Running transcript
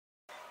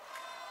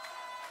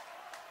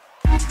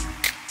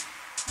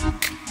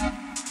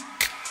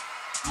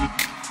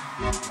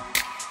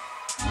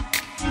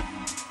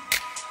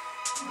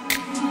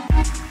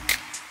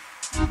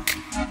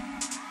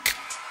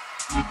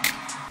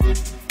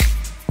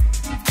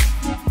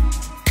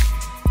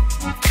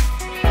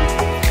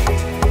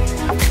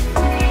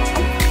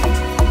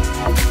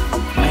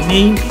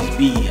name is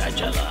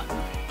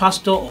Biyi,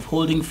 pastor of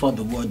Holding for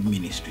the Word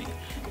Ministry,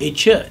 a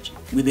church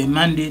with a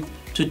mandate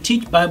to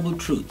teach Bible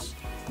truths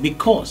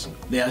because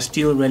they are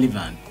still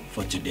relevant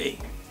for today.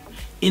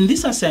 In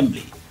this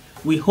assembly,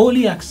 we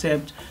wholly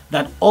accept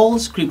that all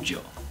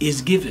scripture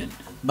is given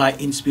by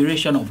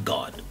inspiration of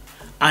God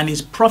and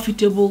is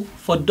profitable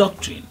for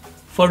doctrine,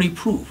 for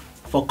reproof,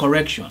 for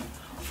correction,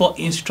 for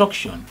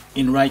instruction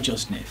in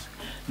righteousness,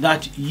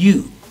 that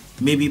you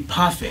may be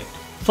perfect,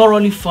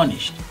 thoroughly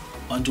furnished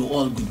unto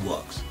all good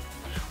works.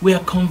 We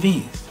are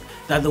convinced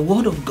that the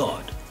Word of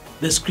God,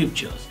 the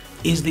Scriptures,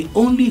 is the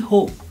only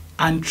hope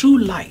and true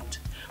light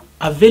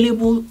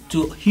available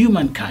to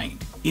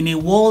humankind in a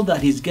world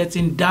that is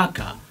getting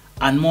darker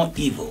and more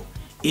evil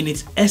in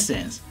its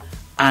essence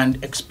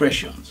and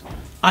expressions.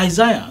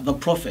 Isaiah the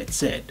prophet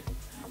said,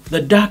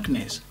 "The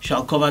darkness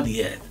shall cover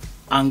the earth,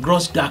 and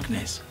gross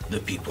darkness the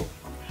people."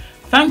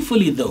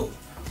 Thankfully though,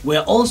 we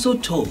are also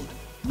told,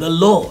 "The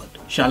Lord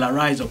shall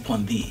arise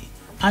upon thee,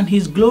 and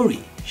his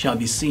glory shall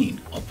be seen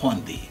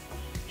upon thee."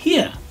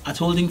 Here at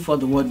Holding for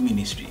the Word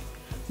Ministry,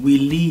 we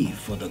live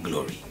for the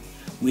glory.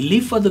 We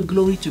live for the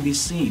glory to be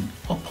seen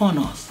upon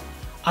us,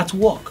 at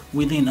work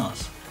within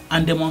us,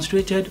 and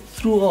demonstrated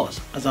through us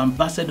as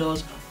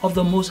ambassadors of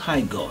the Most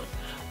High God,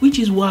 which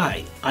is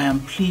why I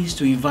am pleased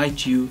to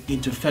invite you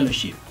into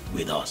fellowship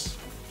with us.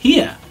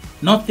 Here,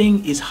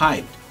 nothing is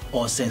hyped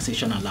or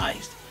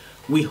sensationalized.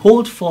 We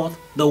hold forth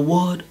the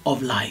word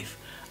of life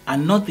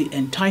and not the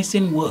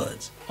enticing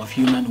words of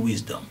human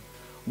wisdom.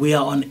 We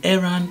are on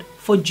errand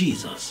for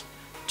Jesus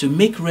to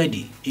make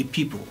ready a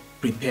people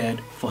prepared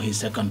for his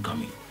second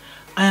coming.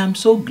 I am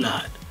so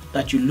glad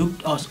that you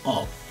looked us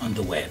up on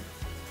the web.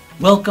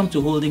 Welcome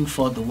to Holding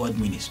for the Word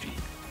Ministry,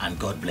 and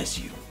God bless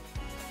you.